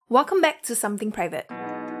Welcome back to Something Private,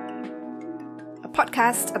 a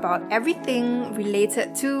podcast about everything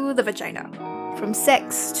related to the vagina, from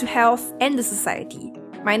sex to health and the society.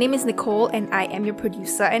 My name is Nicole and I am your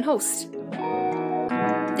producer and host.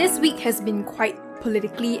 This week has been quite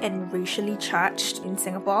politically and racially charged in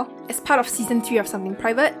Singapore. As part of Season 3 of Something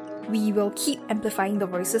Private, we will keep amplifying the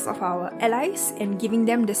voices of our allies and giving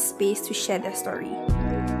them the space to share their story.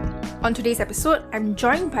 On today's episode, I'm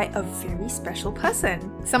joined by a very special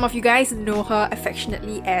person. Some of you guys know her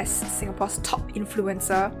affectionately as Singapore's top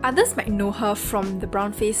influencer. Others might know her from the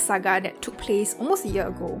brownface saga that took place almost a year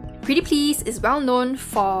ago. Pretty Please is well known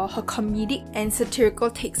for her comedic and satirical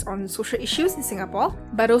takes on social issues in Singapore,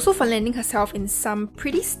 but also for landing herself in some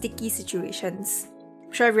pretty sticky situations.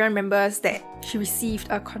 I'm sure everyone remembers that she received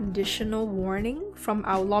a conditional warning from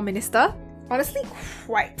our law minister. Honestly,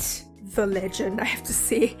 quite the legend, I have to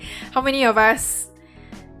say. How many of us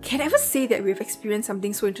can ever say that we've experienced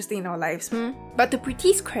something so interesting in our lives? But to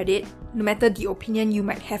Preeti's credit, no matter the opinion you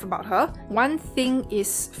might have about her, one thing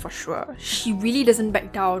is for sure. She really doesn't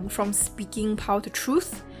back down from speaking power to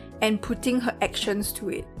truth and putting her actions to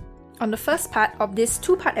it. On the first part of this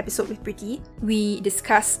two-part episode with Preeti, we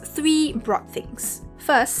discuss three broad things.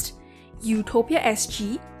 First, Utopia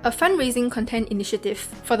SG, a fundraising content initiative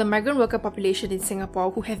for the migrant worker population in Singapore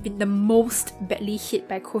who have been the most badly hit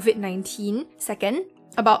by COVID-19. Second,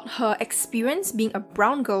 about her experience being a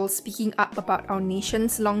brown girl speaking up about our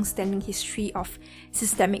nation's long-standing history of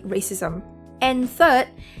systemic racism. And third,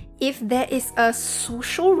 if there is a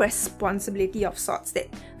social responsibility of sorts that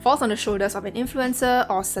falls on the shoulders of an influencer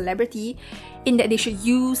or celebrity, in that they should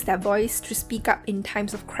use their voice to speak up in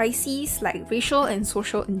times of crises like racial and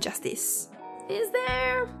social injustice. Is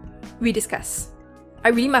there? We discuss. I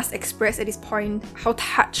really must express at this point how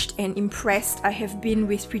touched and impressed I have been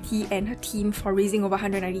with Preeti and her team for raising over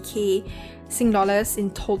 190k Sing dollars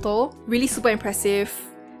in total. Really super impressive.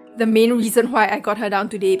 The main reason why I got her down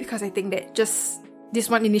today, because I think that just this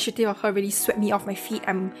one initiative of her really swept me off my feet.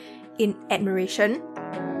 I'm in admiration.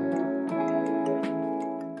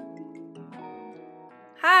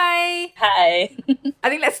 Hi. I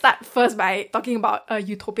think let's start first by talking about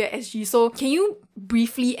Utopia SG. So can you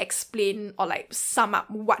briefly explain or sum up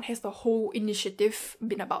what has the whole initiative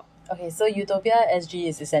been about? Okay, so Utopia SG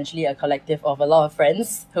is essentially a collective of a lot of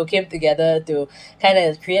friends who came together to kind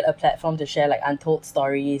of create a platform to share untold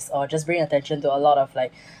stories or just bring attention to a lot of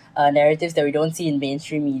narratives that we don't see in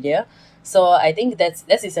mainstream media. So I think that's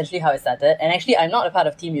essentially how it started. And actually, I'm not a part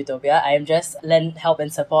of Team Utopia. I am just lend help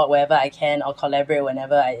and support wherever I can or collaborate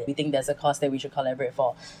whenever we think there's a cause that we should collaborate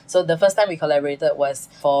for. So the first time we collaborated was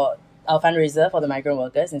for our fundraiser for the migrant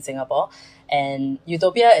workers in Singapore. And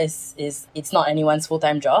Utopia is it's not anyone's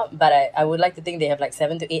full-time job, but I would like to think they have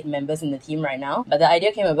 7 to 8 members in the team right now. But the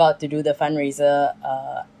idea came about to do the fundraiser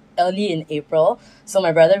early in April. So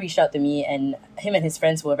my brother reached out to me, and him and his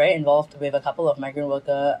friends were very involved with a couple of migrant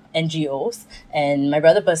worker NGOs. And my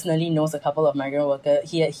brother personally knows a couple of migrant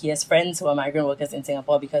workers. He has friends who are migrant workers in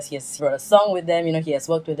Singapore because he has wrote a song with them. He has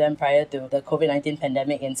worked with them prior to the COVID-19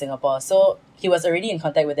 pandemic in Singapore. So he was already in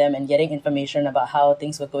contact with them and getting information about how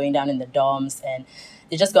things were going down in the dorms, and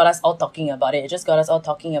it just got us all talking about it. It just got us all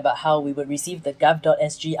talking about how we would receive the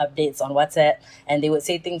gov.sg updates on WhatsApp, and they would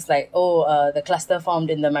say things like, the cluster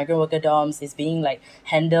formed in the migrant worker dorms is being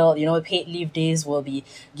handled, paid leave days will be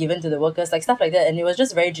given to the workers, stuff like that. And it was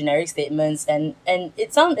just very generic statements, and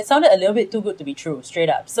it sounded a little bit too good to be true, straight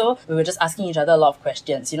up. So we were just asking each other a lot of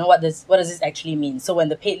questions. What does this actually mean? So when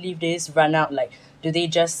the paid leave days run out, do they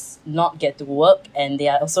just not get to work and they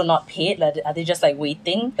are also not paid? Are they just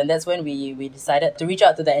waiting? And that's when we decided to reach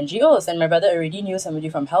out to the NGOs. And my brother already knew somebody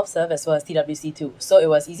from HealthServe as well as TWC too. So it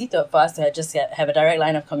was easy for us to just have a direct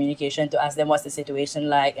line of communication to ask them what's the situation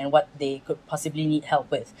like and what they could possibly need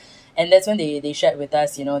help with. And that's when they shared with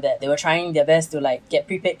us, that they were trying their best to get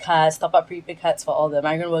prepaid cards, top up prepaid cards for all the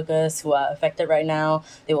migrant workers who are affected right now.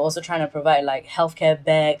 They were also trying to provide healthcare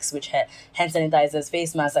bags, which had hand sanitizers,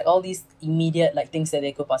 face masks, all these immediate things that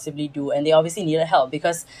they could possibly do. And they obviously needed help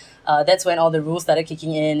because that's when all the rules started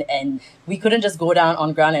kicking in, and we couldn't just go down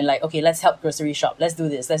on ground and okay, let's help grocery shop, let's do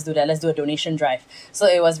this, let's do that, let's do a donation drive. So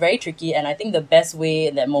it was very tricky, and I think the best way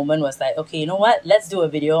in that moment was okay, you know what, let's do a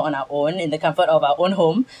video on our own in the comfort of our own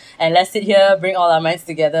home, and let's sit here, bring all our minds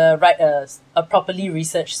together, write a properly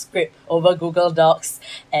researched script over Google Docs,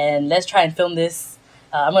 and let's try and film this.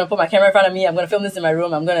 I'm going to put my camera in front of me, I'm going to film this in my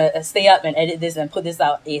room, I'm going to stay up and edit this and put this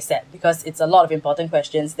out ASAP, because it's a lot of important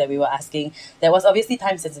questions that we were asking that was obviously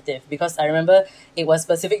time sensitive, because I remember it was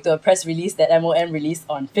specific to a press release that MOM released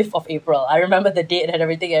on 5th of April. I remember the date and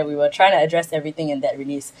everything, and we were trying to address everything in that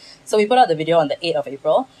release. So we put out the video on the 8th of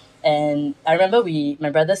April. And I remember my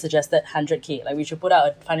brother suggested 100K, like we should put out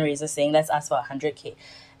a fundraiser saying, let's ask for 100K.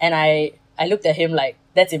 And I looked at him like,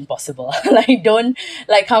 that's impossible. Like, don't,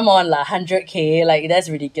 like, come on, 100K, like, that's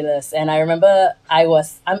ridiculous. And I remember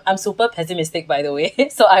I'm super pessimistic, by the way.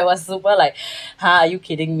 So I was super like, are you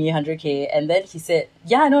kidding me, 100K? And then he said,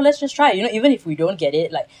 yeah, no, let's just try. Even if we don't get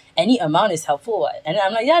it, like, any amount is helpful. And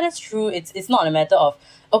I'm like, yeah, that's true. It's not a matter of,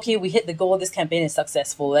 okay, we hit the goal, this campaign is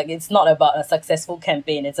successful. Like, it's not about a successful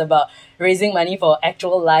campaign. It's about raising money for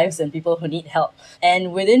actual lives and people who need help.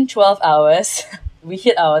 And within 12 hours, we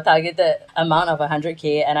hit our targeted amount of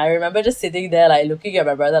 100K. And I remember just sitting there, like, looking at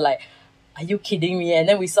my brother, like, are you kidding me? And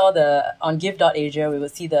then we saw on give.asia, we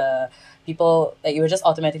would see the people, like, it would just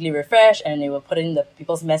automatically refresh and they would put in the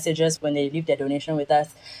people's messages when they leave their donation with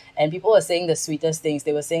us. And people were saying the sweetest things.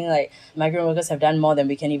 They were saying, like, migrant workers have done more than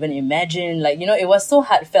we can even imagine. Like, it was so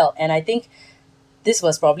heartfelt. And I think this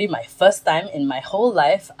was probably my first time in my whole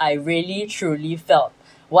life I really, truly felt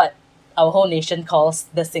what our whole nation calls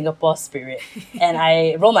the Singapore spirit. And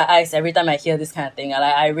I roll my eyes every time I hear this kind of thing.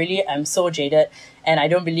 Like, I really am so jaded and I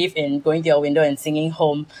don't believe in going to your window and singing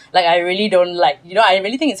home. Like, I really don't I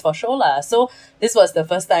really think it's for show lah. So this was the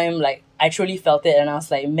first time, like, I truly felt it and I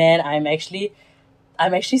was like, man, I'm actually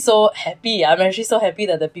so happy. I'm actually so happy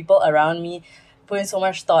that the people around me put in so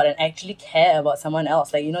much thought and actually care about someone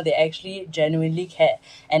else. Like, they actually genuinely care.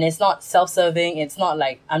 And it's not self-serving. It's not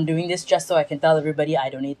like I'm doing this just so I can tell everybody I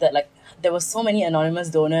donated. Like, there were so many anonymous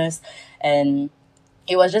donors and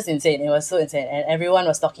it was just insane. It was so insane. And everyone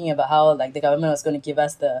was talking about how, like, the government was going to give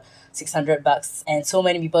us the $600. And so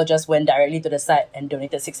many people just went directly to the site and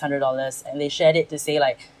donated $600. And they shared it to say,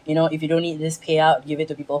 like, if you don't need this payout, give it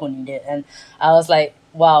to people who need it. And I was like,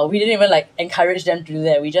 wow, we didn't even, like, encourage them to do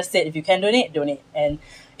that. We just said, if you can donate, donate. And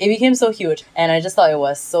it became so huge. And I just thought that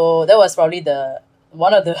was probably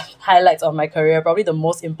one of the highlights of my career, probably the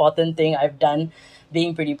most important thing I've done,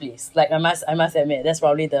 being pretty pleased. Like, I must admit, that's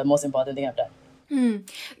probably the most important thing I've done.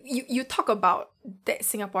 You talk about that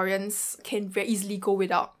Singaporeans can very easily go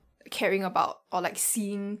without caring about or, like,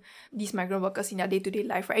 seeing these migrant workers in their day-to-day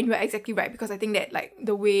life, right? And you're exactly right, because I think that, like,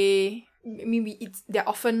 the way they're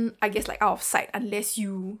often, I guess, like, out of sight unless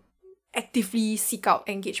you actively seek out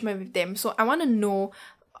engagement with them. So I want to know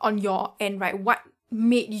on your end, right, what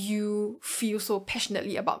made you feel so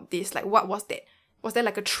passionately about this? Like, what was that? Was there,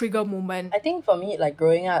 like, a trigger moment? I think for me, like,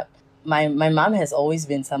 growing up, my mom has always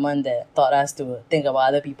been someone that taught us to think about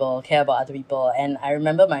other people, care about other people. And I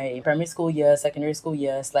remember my primary school years, secondary school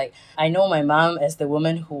years, like, I know my mom as the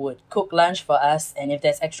woman who would cook lunch for us. And if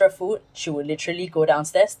there's extra food, she would literally go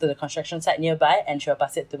downstairs to the construction site nearby and she'll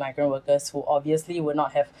pass it to migrant workers who obviously would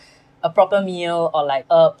not have a proper meal or, like,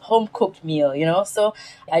 a home-cooked meal, So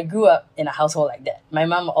I grew up in a household like that. My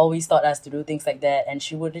mom always taught us to do things like that, and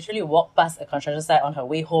she would literally walk past a construction site on her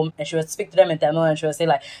way home and she would speak to them in Tamil and she would say,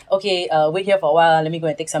 like, okay, wait here for a while, let me go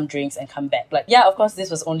and take some drinks and come back. Like, yeah, of course, this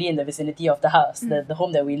was only in the vicinity of the house, the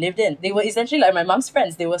home that we lived in. They were essentially like my mom's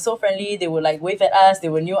friends. They were so friendly. They would, like, wave at us. They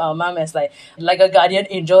would knew our mom as, like a guardian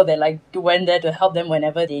angel that, like, went there to help them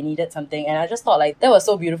whenever they needed something. And I just thought, like, that was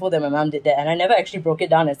so beautiful that my mom did that. And I never actually broke it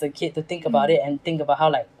down as a kid to think about it and think about how,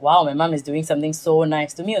 like, wow, my mom is doing something so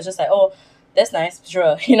nice. To me, it was just like, oh, that's nice,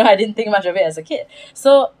 sure. I didn't think much of it as a kid.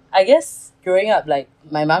 So I guess growing up, like,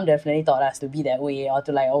 my mom definitely taught us to be that way, or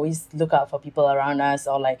to, like, always look out for people around us,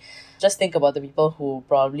 or, like, just think about the people who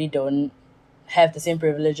probably don't have the same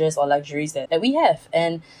privileges or luxuries that we have.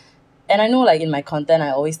 And I know, like, in my content, I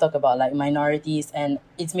always talk about, like, minorities, and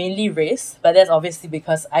it's mainly race, but that's obviously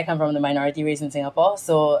because I come from the minority race in Singapore.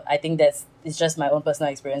 So I think it's just my own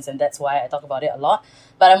personal experience, and that's why I talk about it a lot.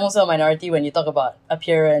 But I'm also a minority when you talk about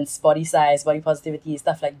appearance, body size, body positivity,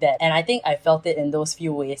 stuff like that. And I think I felt it in those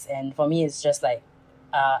few ways. And for me, it's just like,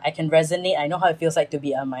 I can resonate. I know how it feels like to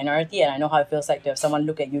be a minority, and I know how it feels like to have someone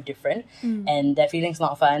look at you different. And that feeling's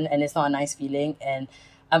not fun, and it's not a nice feeling. And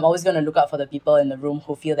I'm always going to look out for the people in the room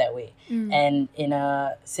who feel that way. And in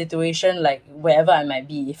a situation, like, wherever I might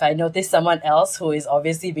be, if I notice someone else who is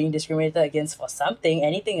obviously being discriminated against for something,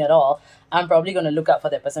 anything at all, I'm probably going to look out for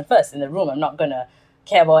that person first in the room. I'm not going to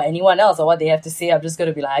care about anyone else or what they have to say. I'm just going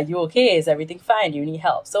to be like, are you okay? Is everything fine? Do you need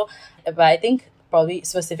help? So, but I think probably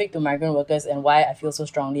specific to migrant workers and why I feel so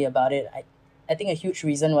strongly about it, I think a huge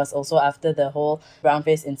reason was also after the whole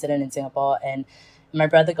brownface incident in Singapore, and my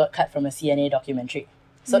brother got cut from a CNA documentary.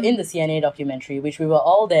 So in the CNA documentary, which we were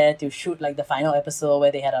all there to shoot, like, the final episode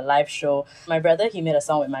where they had a live show, my brother, he made a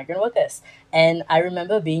song with migrant workers. And I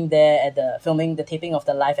remember being there at the taping of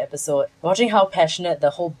the live episode, watching how passionate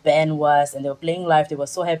the whole band was, and they were playing live. They were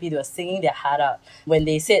so happy. They were singing their heart out. When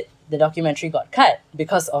they said the documentary got cut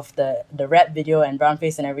because of the rap video and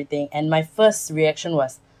brownface and everything, and my first reaction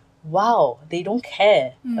was, wow, they don't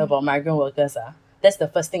care about migrant workers. That's the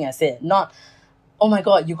first thing I said. Not, oh my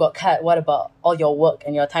God, you got cut. What about all your work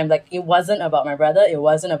and your time? Like, it wasn't about my brother. It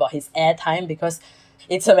wasn't about his airtime, because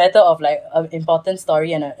it's a matter of like an important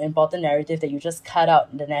story and an important narrative that you just cut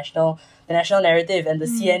out the national narrative. And the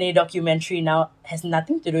CNA documentary now has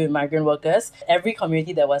nothing to do with migrant workers. Every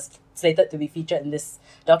community that was slated to be featured in this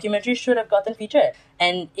documentary should have gotten featured.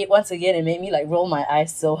 And once again, it made me like roll my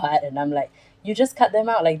eyes so hard. And I'm like, you just cut them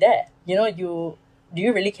out like that. You know, do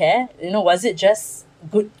you really care? You know, was it just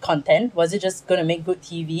good content? Was it just going to make good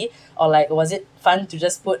TV? Or like, was it fun to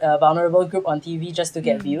just put a vulnerable group on TV just to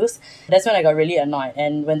get views? That's when I got really annoyed.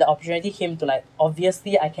 And when the opportunity came to like,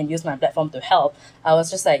 obviously I can use my platform to help, I was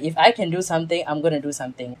just like, if I can do something, I'm going to do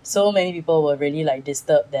something. So many people were really like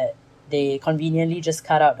disturbed that they conveniently just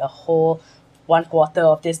cut out a whole 1/4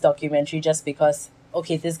 of this documentary just because,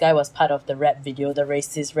 okay, this guy was part of the rap video, the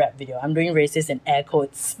racist rap video. I'm doing racist in air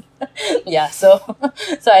quotes. Yeah, so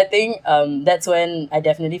I think that's when I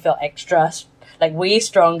definitely felt extra, like way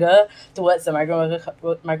stronger towards the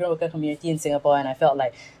migrant worker community in Singapore. And I felt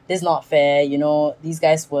like, this is not fair. You know, these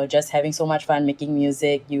guys were just having so much fun making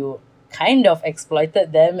music. You kind of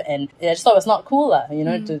exploited them, and I just thought it was not cool, you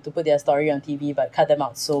know, to put their story on TV, but cut them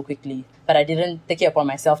out so quickly. But I didn't take it upon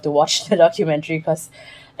myself to watch the documentary because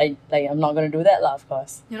I'm not going to do that, of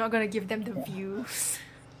course. You're not going to give them the views.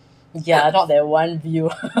 Yeah, not that one view.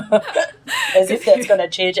 As if that's going to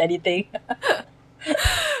change anything.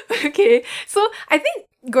 Okay, so I think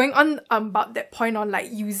going on about that point on like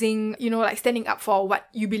using, you know, like standing up for what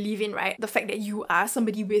you believe in, right? The fact that you are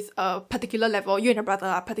somebody with a particular level, you and your brother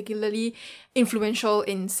are particularly influential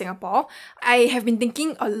in Singapore. I have been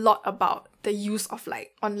thinking a lot about the use of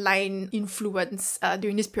like online influence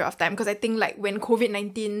during this period of time, because I think like when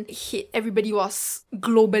COVID-19 hit, everybody was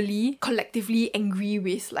globally, collectively angry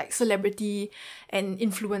with like celebrity and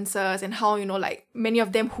influencers, and how, you know, like many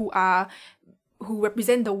of them who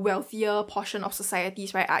represent the wealthier portion of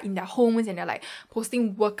societies, right, are in their homes and they're like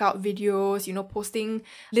posting workout videos, you know, posting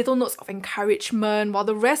little notes of encouragement while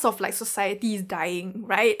the rest of like society is dying,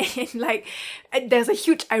 right? And like there's a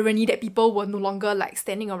huge irony that people were no longer like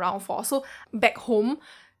standing around for. So back home,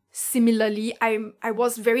 similarly, I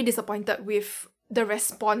was very disappointed with the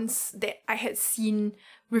response that I had seen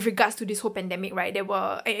with regards to this whole pandemic, right? There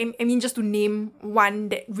were, I mean, just to name one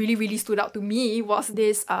that really, really stood out to me was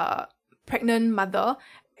this pregnant mother.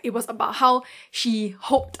 It was about how she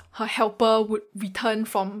hoped her helper would return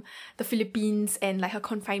from the Philippines and like her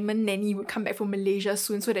confinement nanny would come back from Malaysia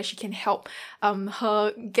soon so that she can help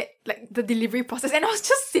her get like the delivery process. And I was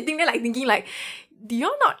just sitting there like thinking like, do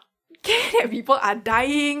y'all not care that people are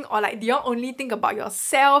dying, or like do y'all only think about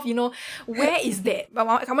yourself? You know, where is that? I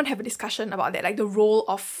want to have a discussion about that, like the role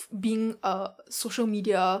of being a social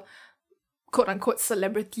media quote unquote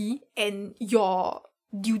celebrity and your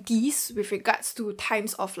duties with regards to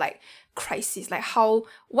times of like crisis. Like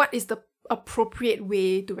what is the appropriate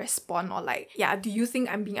way to respond, or like, yeah, do you think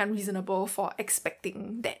I'm being unreasonable for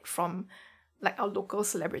expecting that from like our local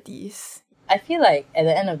celebrities? I feel like at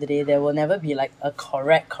the end of the day, there will never be like a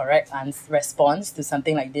correct response to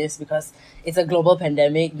something like this, because it's a global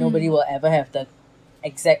pandemic. Nobody will ever have the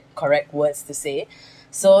exact correct words to say.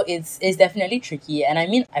 So it's definitely tricky. And I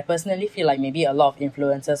mean, I personally feel like maybe a lot of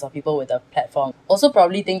influencers or people with a platform also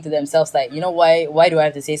probably think to themselves like, you know, why do I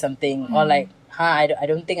have to say something? Or like, I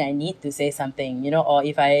don't think I need to say something, you know, or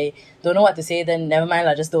if I don't know what to say, then never mind,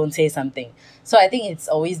 just don't say something. So I think it's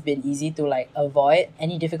always been easy to like avoid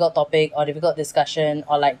any difficult topic or difficult discussion,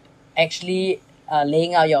 or like actually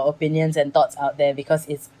laying out your opinions and thoughts out there, because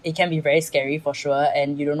it can be very scary for sure,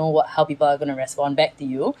 and you don't know how people are going to respond back to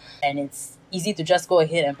you. And it's easy to just go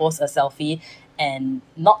ahead and post a selfie and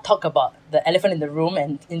not talk about the elephant in the room,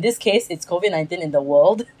 and in this case it's COVID-19 in the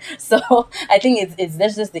world. So I think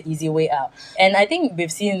that's just the easy way out. And I think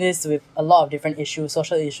we've seen this with a lot of different issues,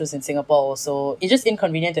 social issues in Singapore also. It's just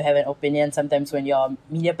inconvenient to have an opinion sometimes when you're a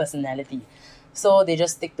media personality. So they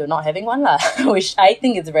just stick to not having one lah, which I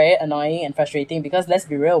think is very annoying and frustrating, because let's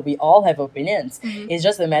be real, we all have opinions. It's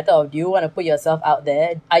just a matter of, do you want to put yourself out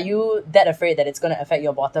there? Are you that afraid that it's going to affect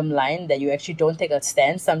your bottom line that you actually don't take a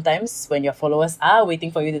stand sometimes when your followers are waiting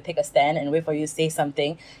for you to take a stand and wait for you to say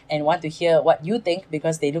something and want to hear what you think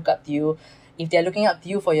because they look up to you? If they're looking up to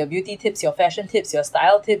you for your beauty tips, your fashion tips, your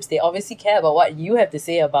style tips, they obviously care about what you have to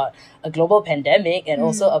say about a global pandemic and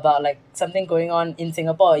also about like something going on in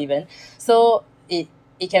Singapore even. So it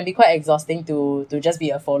can be quite exhausting to just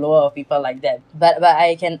be a follower of people like that. But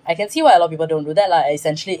I can see why a lot of people don't do that. Like,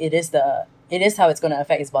 essentially it is how it's going to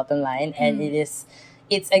affect its bottom line, and it's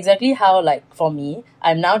exactly how, like, for me,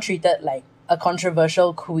 I'm now treated like a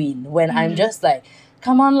controversial queen when I'm just like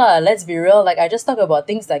come on lah, let's be real. Like, I just talk about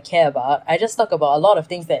things I care about. I just talk about a lot of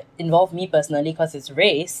things that involve me personally because it's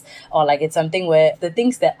race, or like it's something where the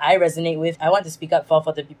things that I resonate with, I want to speak up for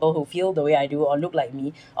the people who feel the way I do or look like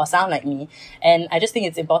me or sound like me. And I just think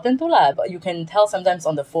it's important too lah. But you can tell sometimes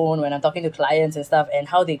on the phone when I'm talking to clients and stuff, and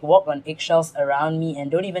how they walk on eggshells around me and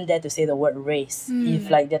don't even dare to say the word race. If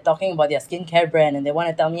like they're talking about their skincare brand and they want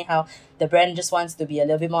to tell me how the brand just wants to be a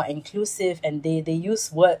little bit more inclusive, and they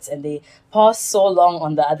use words and they pause so long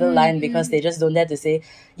on the other line because they just don't dare to say,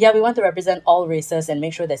 yeah, we want to represent all races and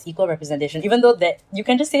make sure there's equal representation, even though that you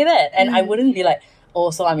can just say that. And I wouldn't be like,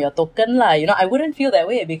 oh, so I'm your token lah. You know, I wouldn't feel that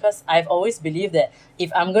way because I've always believed that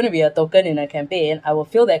if I'm going to be a token in a campaign, I will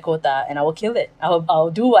fill that quota and I will kill it.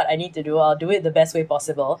 I'll do what I need to do. I'll do it the best way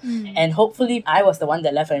possible. And hopefully I was the one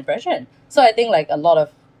that left an impression. So I think like a lot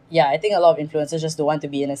of influencers just don't want to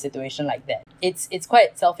be in a situation like that. It's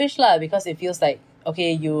quite selfish lah, because it feels like,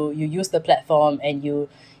 okay, you use the platform and you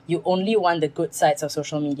only want the good sides of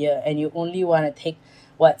social media, and you only want to take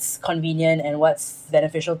what's convenient and what's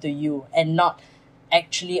beneficial to you, and not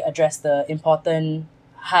actually address the important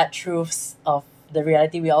hard truths of the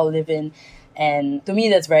reality we all live in. And to me,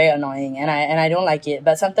 that's very annoying, and I don't like it.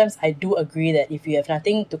 But sometimes I do agree that if you have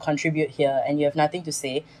nothing to contribute here and you have nothing to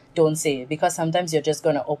say, don't say, because sometimes you're just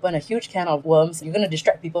going to open a huge can of worms. You're going to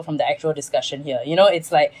distract people from the actual discussion here. You know,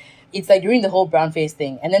 it's like during the whole brown face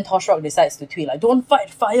thing, and then Tosh Rock decides to tweet like, don't fight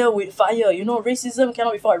fire with fire, you know, racism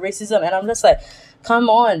cannot be fought with racism. And I'm just like, come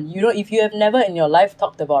on, you know, if you have never in your life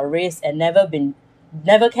talked about race and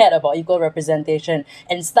never cared about equal representation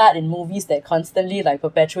and starred in movies that constantly like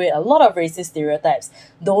perpetuate a lot of racist stereotypes,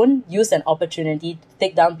 don't use an opportunity to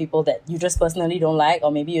take down people that you just personally don't like,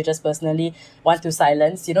 or maybe you just personally want to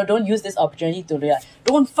silence. You know, don't use this opportunity to like,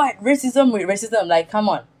 don't fight racism with racism. Like, come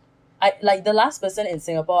on. I like the last person in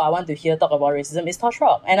Singapore I want to hear talk about racism is Tosh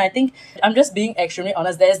Rock. And I think I'm just being extremely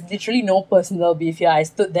honest. There's literally no personal beef here. I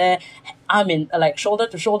stood there, I'm in like shoulder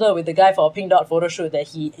to shoulder with the guy for a Pink Dot photo shoot that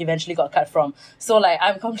he eventually got cut from. So like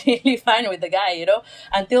I'm completely fine with the guy, you know,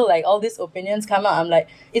 until like all these opinions come out. I'm like,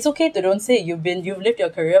 it's okay to don't say. You've lived your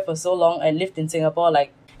career for so long and lived in Singapore,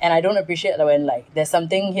 like, and I don't appreciate when like there's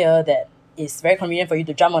something here that is very convenient for you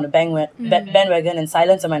to jump on a bandwagon and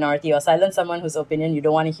silence a minority or silence someone whose opinion you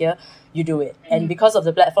don't want to hear. You do it. And because of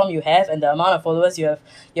the platform you have and the amount of followers you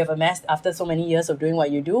have amassed after so many years of doing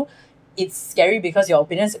what you do, it's scary because your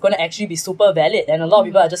opinion is going to actually be super valid, and a lot of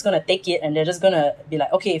people are just going to take it and they're just going to be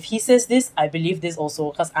like, okay, if he says this, I believe this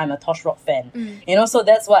also because I'm a Tosh Rock fan. You know, so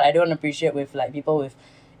that's what I don't appreciate with like people with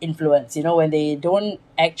influence, you know, when they don't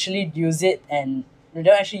actually use it and they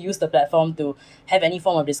don't actually use the platform to have any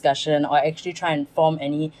form of discussion or actually try and form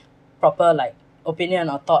any proper like opinion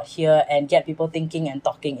or thought here and get people thinking and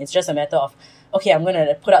talking. It's just a matter of, okay, I'm going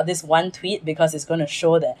to put out this one tweet because it's going to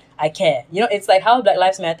show that I care. You know, it's like how Black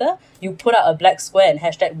Lives Matter. You put out a black square and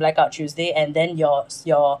hashtag Blackout Tuesday, and then your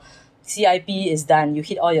CIP is done. You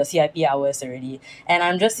hit all your CIP hours already. And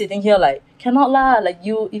I'm just sitting here like, cannot lah. Like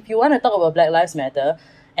if you want to talk about Black Lives Matter,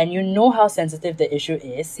 and you know how sensitive the issue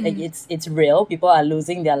is, like it's real. People are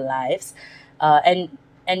losing their lives, and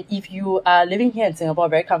if you are living here in Singapore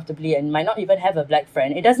very comfortably and might not even have a black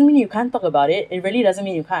friend, it doesn't mean you can't talk about it. It really doesn't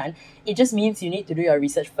mean you can't. It just means you need to do your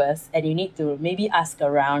research first, and you need to maybe ask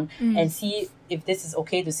around and see if this is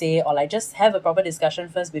okay to say, or like just have a proper discussion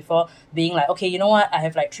first before being like, okay, you know what, I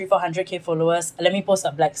have like 300-400k followers, let me post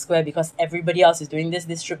a black square because everybody else is doing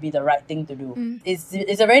this should be the right thing to do. It's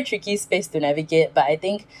a very tricky space to navigate, but I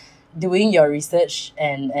think doing your research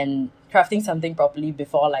and crafting something properly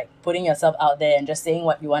before like putting yourself out there and just saying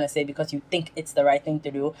what you want to say because you think it's the right thing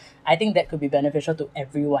to do, I think that could be beneficial to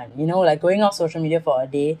everyone. You know, like going off social media for a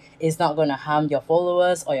day is not going to harm your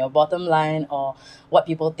followers or your bottom line or what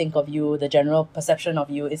people think of you, the general perception of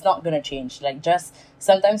you. It's not going to change. Like just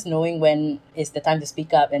sometimes knowing when is the time to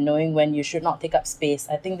speak up and knowing when you should not take up space.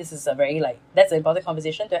 I think this is a very like, that's an important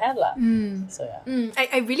conversation to have lah. So yeah.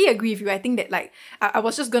 I really agree with you. I think that like, I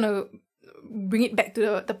was just going to bring it back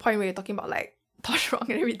to the point where you're talking about like Tosh Rock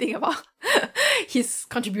and everything about his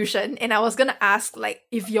contribution, and I was gonna ask like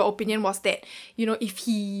if your opinion was that, you know, if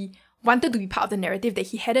he wanted to be part of the narrative that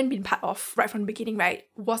he hadn't been part of right from the beginning, right,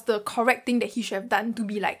 was the correct thing that he should have done to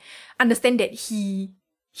be like understand that he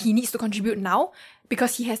needs to contribute now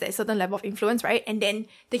because he has that certain level of influence, right, and then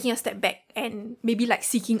taking a step back and maybe like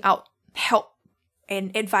seeking out help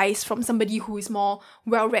and advice from somebody who is more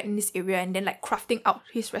well-read in this area, and then like crafting out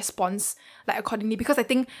his response like accordingly, because I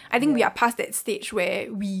think we are past that stage where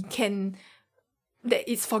we can, that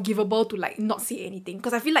it's forgivable to like not say anything,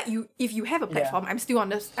 because I feel like if you have a platform, I'm still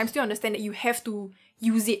understand that you have to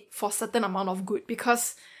use it for certain amount of good,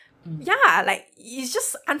 because yeah, like it's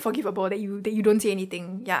just unforgivable that you don't say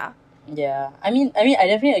anything. Yeah. Yeah. I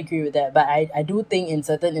definitely agree with that, but I do think in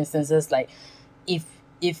certain instances, like if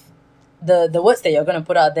the words that you're gonna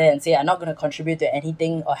put out there and say are not gonna contribute to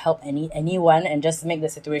anything or help anyone and just make the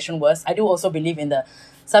situation worse, I do also believe in the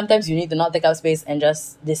sometimes you need to not take up space and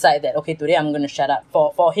just decide that, okay, today I'm gonna shut up.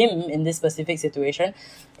 For him in this specific situation,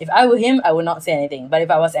 if I were him, I would not say anything. But if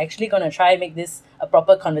I was actually gonna try and make this a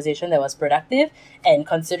proper conversation that was productive, and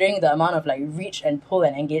considering the amount of like reach and pull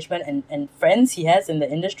and engagement and friends he has in the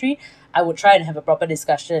industry, I would try and have a proper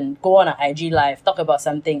discussion, go on an IG live, talk about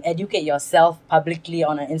something, educate yourself publicly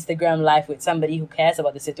on an Instagram live with somebody who cares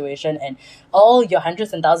about the situation, and all your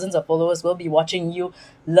hundreds and thousands of followers will be watching you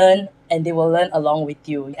learn, and they will learn along with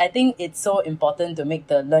you. I think it's so important to make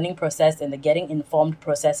the learning process and the getting informed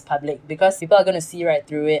process public, because people are going to see right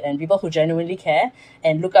through it, and people who genuinely care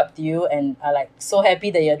and look up to you and are like so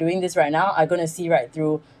happy that you're doing this right now are going to see right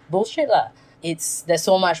through bullshit lah. There's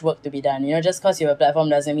so much work to be done. Just because you have a platform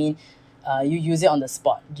doesn't mean you use it on the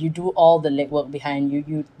spot. You do all the legwork behind.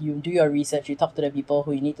 You do your research. You talk to the people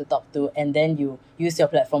who you need to talk to, and then you use your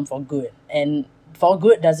platform for good. And for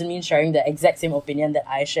good doesn't mean sharing the exact same opinion that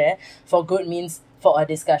I share. For good means for a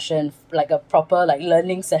discussion, like a proper like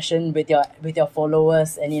learning session with your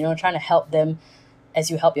followers, and trying to help them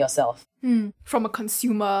as you help yourself. From a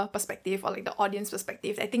consumer perspective or like the audience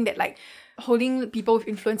perspective, I think that like holding people with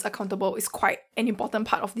influence accountable is quite an important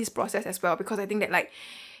part of this process as well, because I think that like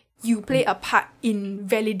you play a part in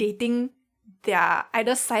validating their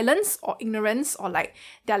either silence or ignorance or like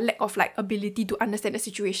their lack of like ability to understand the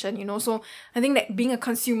situation, So I think that being a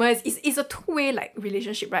consumer is a two-way like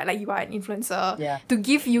relationship, right? Like you are an influencer. Yeah. To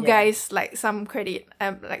give you guys like some credit,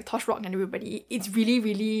 like Tosh Rock and everybody, it's really,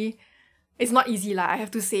 really, it's not easy lah. I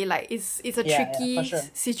have to say, like it's a tricky for sure.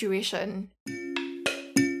 situation.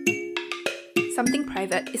 Something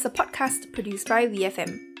Private is a podcast produced by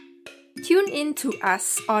VFM. Tune in to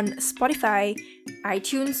us on Spotify,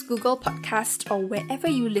 iTunes, Google Podcast, or wherever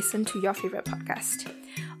you listen to your favorite podcast.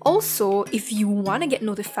 Also, if you want to get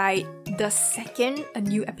notified the second a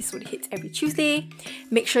new episode hits every Tuesday,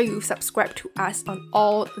 make sure you subscribe to us on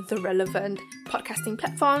all the relevant podcasting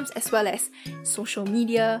platforms as well as social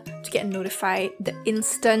media to get notified the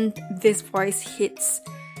instant this voice hits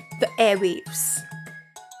the airwaves.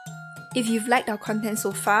 If you've liked our content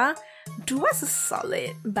so far, do us a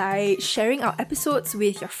solid by sharing our episodes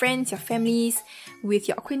with your friends, your families, with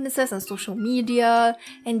your acquaintances on social media,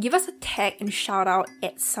 and give us a tag and shout out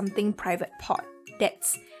at Something Private Pod.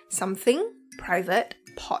 That's Something Private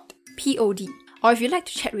Pod, Pod. Or if you'd like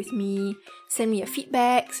to chat with me, send me your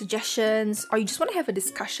feedback, suggestions, or you just want to have a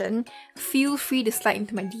discussion, feel free to slide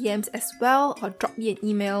into my DMs as well, or drop me an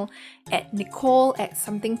email at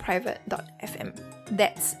nicole@somethingprivate.fm.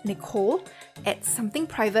 That's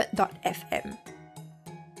nicole@somethingprivate.fm.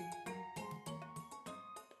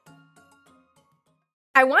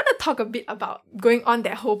 I want to talk a bit about going on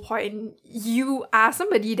that whole point. You are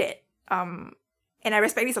somebody that, and I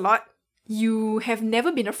respect this a lot, you have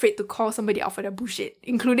never been afraid to call somebody out for their bullshit,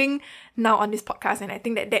 including now on this podcast, and I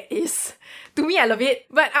think that is, to me, I love it.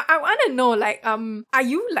 But I want to know, like, are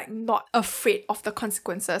you, like, not afraid of the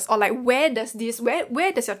consequences? Or, like, where does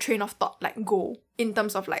your train of thought, like, go in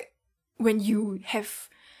terms of, like, when you have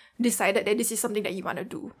decided that this is something that you want to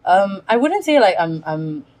do? I wouldn't say, like,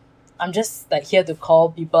 I'm just, like, here to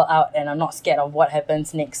call people out and I'm not scared of what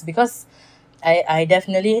happens next, because I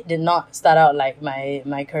definitely did not start out like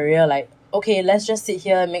my career like, okay, let's just sit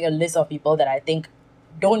here and make a list of people that I think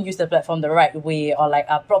don't use the platform the right way or like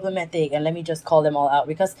are problematic, and let me just call them all out,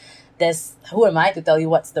 because who am I to tell you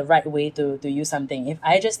what's the right way to use something? If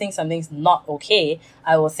I just think something's not okay,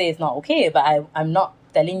 I will say it's not okay, but I'm not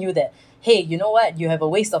telling you that, hey, you know what, you're a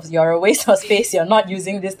waste of space, you're not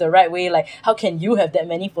using this the right way, like how can you have that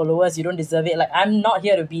many followers, you don't deserve it. Like, I'm not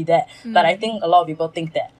here to be that. But I think a lot of people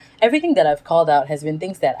think that. Everything that I've called out has been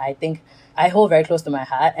things that I think I hold very close to my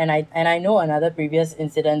heart, and I know another previous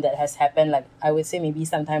incident that has happened, like I would say maybe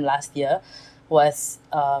sometime last year, was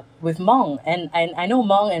with Mong, and I know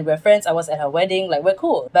Mong and we're friends. I was at her wedding, like we're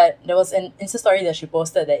cool, but there was an Insta story that she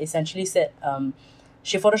posted that essentially said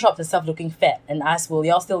she photoshopped herself looking fat and asked, will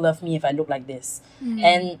y'all still love me if I look like this?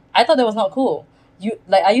 And I thought that was not cool.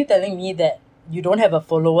 Are you telling me that you don't have a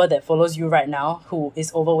follower that follows you right now who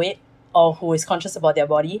is overweight or who is conscious about their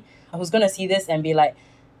body, who's going to see this and be like,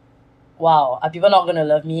 wow, are people not going to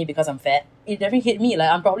love me because I'm fat? It definitely hit me. Like,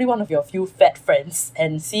 I'm probably one of your few fat friends,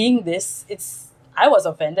 and seeing this, I was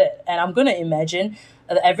offended. And I'm going to imagine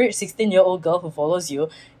the average 16-year-old girl who follows you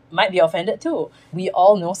might be offended too. We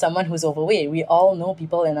all know someone who's overweight. We all know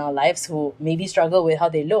people in our lives who maybe struggle with how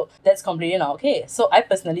they look. That's completely not okay. So I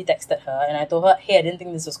personally texted her and I told her, hey, I didn't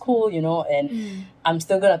think this was cool, and I'm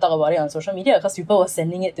still going to talk about it on social media, because people were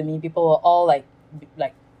sending it to me. People were all like,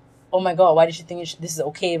 oh my God, why did she think this is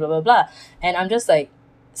okay, blah, blah, blah. And I'm just like,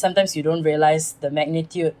 sometimes you don't realize the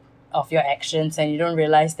magnitude of your actions, and you don't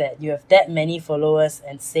realize that you have that many followers,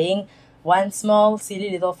 and saying one small,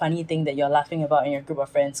 silly little funny thing that you're laughing about in your group of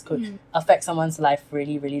friends could affect someone's life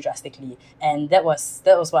really, really drastically. And that was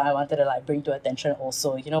what I wanted to like bring to attention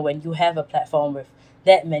also. When you have a platform with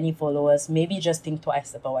that many followers, maybe just think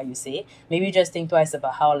twice about what you say. Maybe just think twice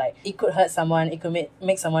about how like it could hurt someone, it could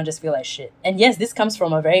make someone just feel like shit. And yes, this comes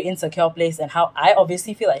from a very insecure place, and how I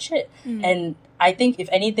obviously feel like shit. And I think if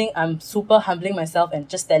anything, I'm super humbling myself and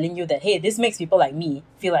just telling you that, hey, this makes people like me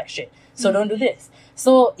feel like shit. So don't do this.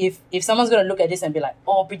 So if someone's going to look at this and be like,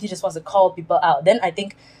 oh, Preeti just wants to call people out, then I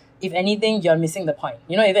think if anything, you're missing the point.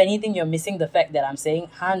 If anything, you're missing the fact that I'm saying,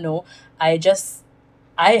 no,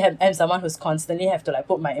 I am someone who's constantly have to like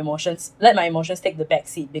let my emotions take the back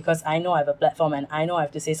seat, because I know I have a platform and I know I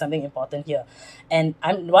have to say something important here. And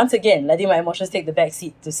I'm once again letting my emotions take the back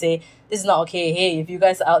seat to say, this is not okay. Hey, if you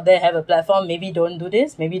guys out there have a platform, maybe don't do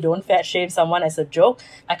this. Maybe don't fat shame someone as a joke.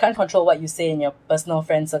 I can't control what you say in your personal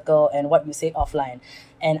friend circle and what you say offline.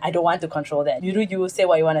 And I don't want to control that. You do you, say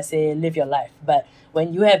what you want to say, live your life. But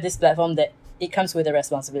when you have this platform, that it comes with a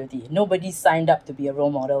responsibility. Nobody signed up to be a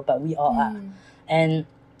role model, but we all are. And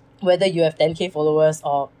whether you have 10k followers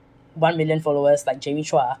or 1 million followers like Jamie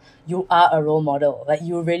Chua, you are a role model. Like,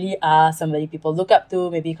 you really are somebody people look up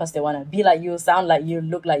to, maybe because they want to be like you, sound like you,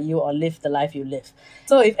 look like you, or live the life you live.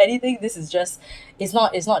 So if anything, this is just, it's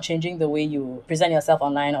not changing the way you present yourself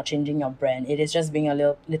online or changing your brand. It is just being a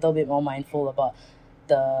little bit more mindful about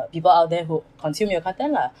the people out there who consume your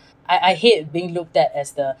content lah. I hate being looked at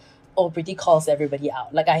as the, oh, Preeti calls everybody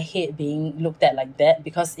out. Like, I hate being looked at like that,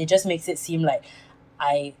 because it just makes it seem like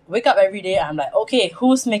I wake up every day and I'm like, okay,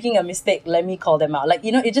 who's making a mistake? Let me call them out. Like,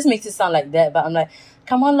 it just makes it sound like that. But I'm like,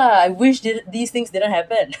 come on lah, I wish these things didn't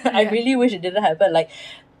happen. Yeah. I really wish it didn't happen. Like,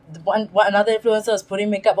 another influencer was putting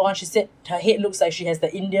makeup on. She said her head looks like she has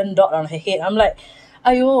the Indian dot on her head. I'm like,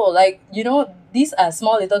 ayo, like, these are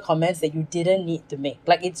small little comments that you didn't need to make.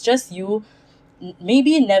 Like, it's just you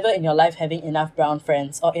maybe never in your life having enough brown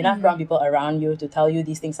friends or enough brown people around you to tell you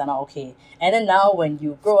these things are not okay. And then now when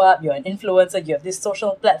you grow up, you're an influencer, you have this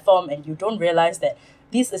social platform, and you don't realize that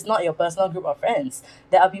this is not your personal group of friends.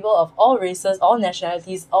 There are people of all races, all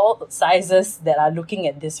nationalities, all sizes that are looking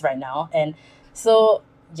at this right now. And so,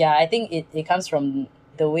 yeah, I think it comes from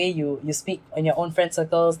the way you speak in your own friend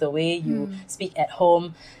circles, the way you speak at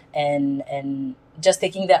home, and just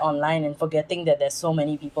taking that online and forgetting that there's so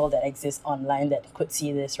many people that exist online that could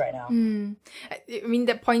see this right now. I mean,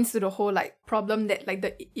 that points to the whole like problem that like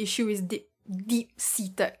the issue is deep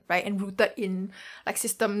seated, right, and rooted in like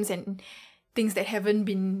systems and things that haven't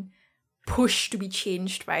been pushed to be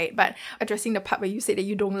changed, right? But addressing the part where you said that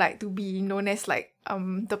you don't like to be known as like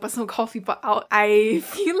the person who calls people out, I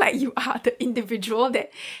feel like you are the individual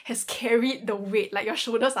that has carried the weight. Like, your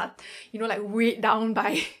shoulders are, like weighed down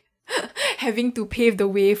by having to pave the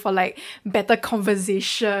way for like better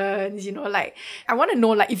conversations, like I want to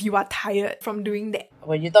know like if you are tired from doing that.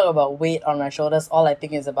 When you talk about weight on my shoulders, all I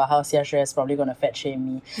think is about how Xia Xue is probably going to fat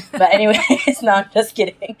shame me. But anyways, no, I'm just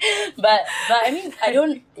kidding. But I mean, I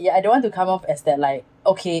don't want to come off as that like,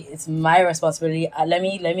 okay, it's my responsibility. Let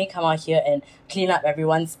me come out here and clean up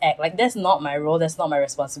everyone's act. Like, that's not my role. That's not my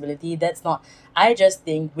responsibility. I just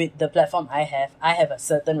think with the platform I have a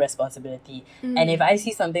certain responsibility. And if I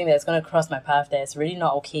see something that's going to cross my path that's really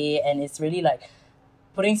not okay, and it's really like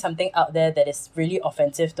putting something out there that is really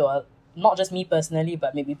offensive to not just me personally,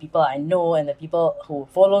 but maybe people I know and the people who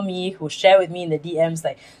follow me, who share with me in the DMs,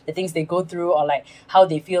 like the things they go through or like how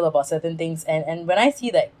they feel about certain things. And when I see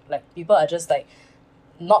that like people are just like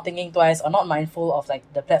not thinking twice or not mindful of like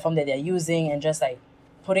the platform that they're using and just like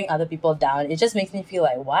putting other people down, it just makes me feel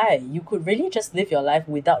like, why? You could really just live your life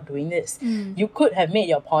without doing this. You could have made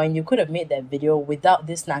your point, you could have made that video without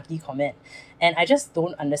this snarky comment. And I just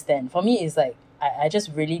don't understand. For me, it's like, I just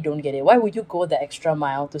really don't get it. Why would you go the extra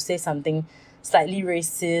mile to say something slightly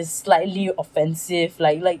racist, slightly offensive?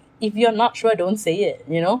 Like if you're not sure, don't say it,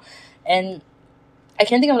 And I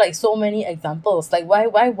can think of like so many examples. Like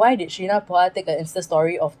why did Sheena Phua take an Insta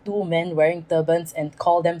story of two men wearing turbans and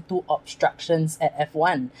call them two obstructions at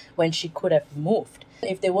F1 when she could have moved?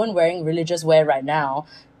 If they weren't wearing religious wear right now,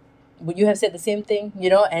 would you have said the same thing?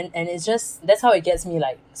 And it's just, that's how it gets me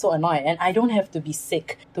like so annoyed. And I don't have to be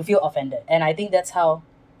sick to feel offended. And I think that's how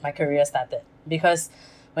my career started. Because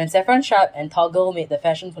when Saffron Sharp and Toggle made the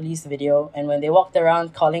Fashion Police video, and when they walked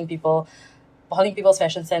around calling people's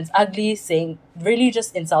fashion sense ugly, saying really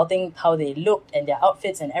just insulting how they looked and their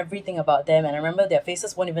outfits and everything about them. And I remember their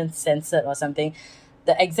faces weren't even censored or something.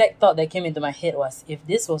 The exact thought that came into my head was, if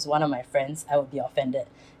this was one of my friends, I would be offended.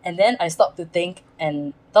 And then I stopped to think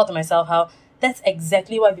and thought to myself how that's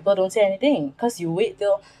exactly why people don't say anything. Because you wait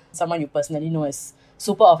till someone you personally know is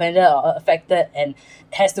super offended or affected and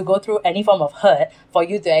has to go through any form of hurt for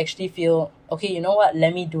you to actually feel, okay, you know what,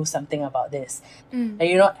 let me do something about this. And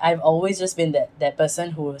I've always just been that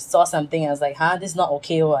person who saw something and was like, this is not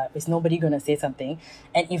okay, or is nobody gonna say something?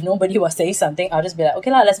 And if nobody was saying something, I'll just be like, okay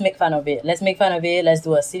let's make fun of it, let's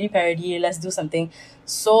do a silly parody, let's do something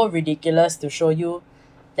so ridiculous to show you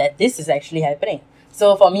that this is actually happening.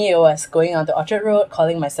 So for me, it was going onto Orchard Road,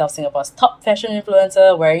 calling myself Singapore's top fashion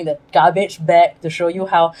influencer, wearing the garbage bag to show you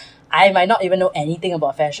how I might not even know anything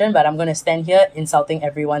about fashion, but I'm going to stand here insulting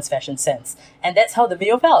everyone's fashion sense. And that's how the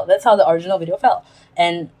video felt. That's how the original video felt.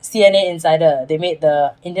 And CNA Insider, they made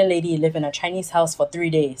the Indian lady live in a Chinese house for 3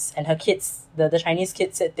 days. And her kids, the Chinese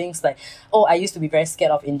kids, said things like, oh, I used to be very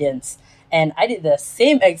scared of Indians. And I did the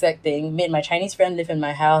same exact thing, made my Chinese friend live in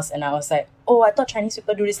my house, and I was like, oh, I thought Chinese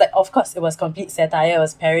people do this. Like, of course, it was complete satire, it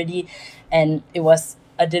was parody, and it was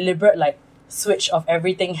a deliberate, switch of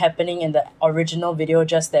everything happening in the original video,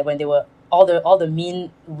 just that when they were, all the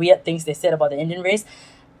mean, weird things they said about the Indian race,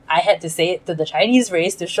 I had to say it to the Chinese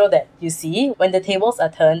race to show that, you see, when the tables are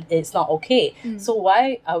turned, it's not okay. So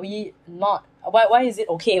why are we not... Why is it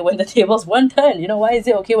okay when the tables weren't turned? Why is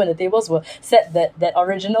it okay when the tables were set that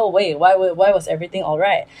original way? Why was everything all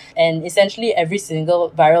right? And essentially every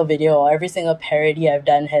single viral video or every single parody I've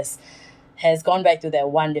done has gone back to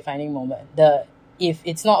that one defining moment. If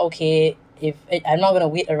it's not okay, I'm not going to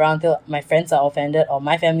wait around till my friends are offended or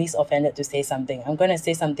my family's offended to say something. I'm going to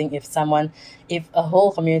say something if a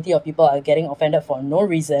whole community of people are getting offended for no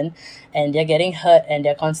reason and they're getting hurt and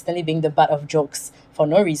they're constantly being the butt of jokes for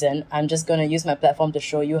no reason. I'm just going to use my platform to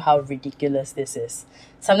show you how ridiculous this is.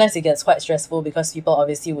 Sometimes it gets quite stressful because people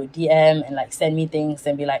obviously would DM and send me things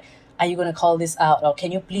and be like, are you going to call this out? Or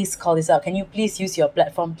can you please call this out? Can you please use your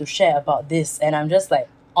platform to share about this? And I'm just like,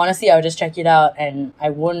 honestly, I'll just check it out and I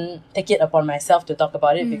won't take it upon myself to talk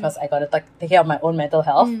about it because I gotta take care of my own mental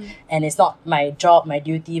health and it's not my job, my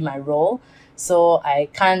duty, my role. So I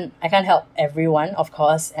can't help everyone, of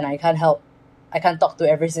course, and I can't talk to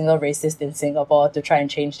every single racist in Singapore to try and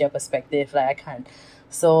change their perspective. I can't.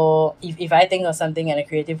 So if I think of something and a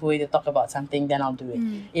creative way to talk about something, then I'll do it.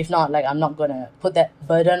 If not, I'm not gonna put that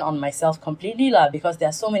burden on myself completely because there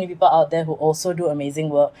are so many people out there who also do amazing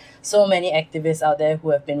work. So many activists out there who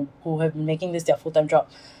have been making this their full-time job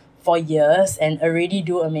for years and already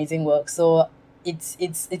do amazing work. So it's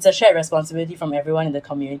a shared responsibility from everyone in the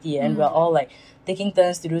community, and we're all taking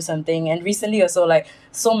turns to do something. And recently also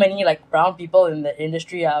so many brown people in the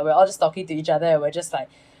industry we're all just talking to each other and we're just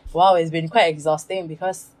wow, it's been quite exhausting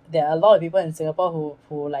because there are a lot of people in Singapore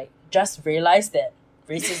who just realized that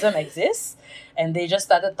racism exists and they just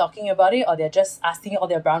started talking about it, or they're just asking all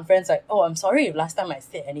their brown friends oh, I'm sorry if last time I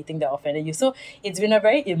said anything that offended you. So it's been a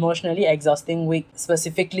very emotionally exhausting week,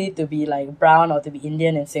 specifically to be brown or to be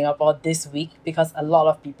Indian in Singapore this week, because a lot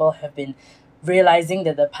of people have been realizing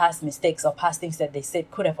that the past mistakes or past things that they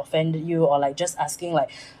said could have offended you, or just asking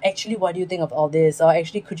actually, what do you think of all this, or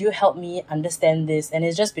actually, could you help me understand this? And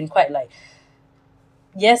it's just been quite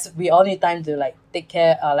yes, we all need time to take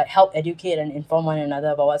care, help educate and inform one another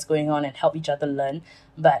about what's going on and help each other learn,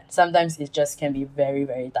 but sometimes it just can be very,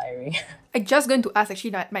 very tiring. I'm just going to ask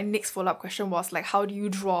actually that my next follow-up question was how do you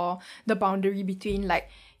draw the boundary between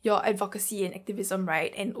your advocacy and activism,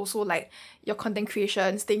 right? And also your content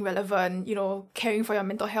creation, staying relevant, caring for your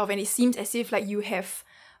mental health. And it seems as if you have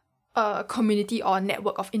a community or a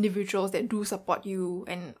network of individuals that do support you.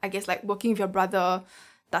 And I guess working with your brother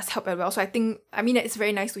does help as well. So it's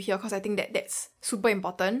very nice to hear, because I think that's super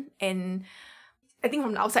important. And I think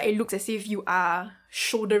from the outside, it looks as if you are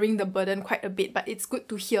shouldering the burden quite a bit, but it's good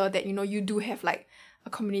to hear that, you do have a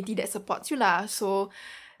community that supports you lah. So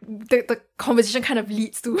the conversation kind of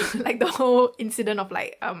leads to the whole incident of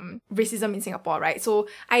racism in Singapore, right? So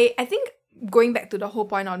I think going back to the whole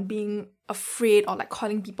point on being afraid or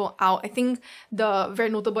calling people out, I think the very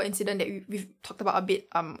notable incident that we've talked about a bit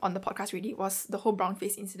on the podcast already was the whole brown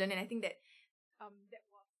face incident, and I think that was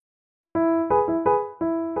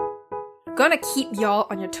gonna keep y'all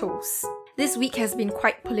on your toes. This week has been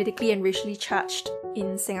quite politically and racially charged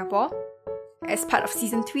in Singapore. As part of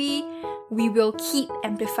Season 3, we will keep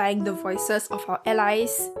amplifying the voices of our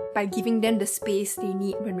allies by giving them the space they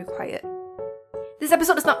need when required. This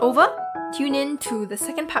episode is not over. tune in to the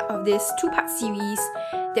second part of this 2-part series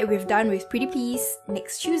that we've done with Pretty Please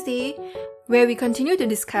next Tuesday, where we continue to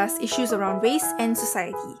discuss issues around race and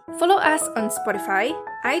society. Follow us on Spotify,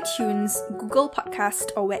 iTunes, Google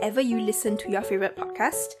Podcast, or wherever you listen to your favorite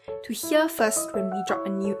podcast to hear first when we drop a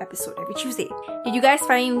new episode every Tuesday. Did you guys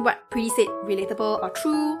find what Pretty said relatable or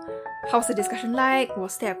true? How's the discussion like?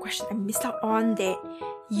 Was there a question I missed out on that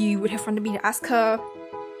you would have wanted me to ask her?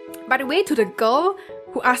 By the way, to the girl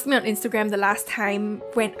who asked me on Instagram the last time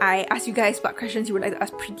when I asked you guys what questions you would like to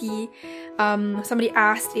ask Pretty, somebody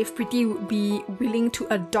asked if Pretty would be willing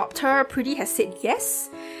to adopt her. Pretty has said yes.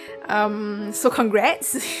 So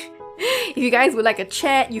congrats. If you guys would like a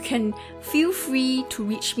chat, you can feel free to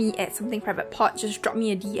reach me at Something Private Pod. Just drop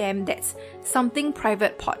me a DM, that's Something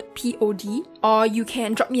Private Pod, Pod. Or you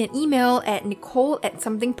can drop me an email at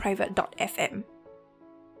nicole@somethingprivate.fm.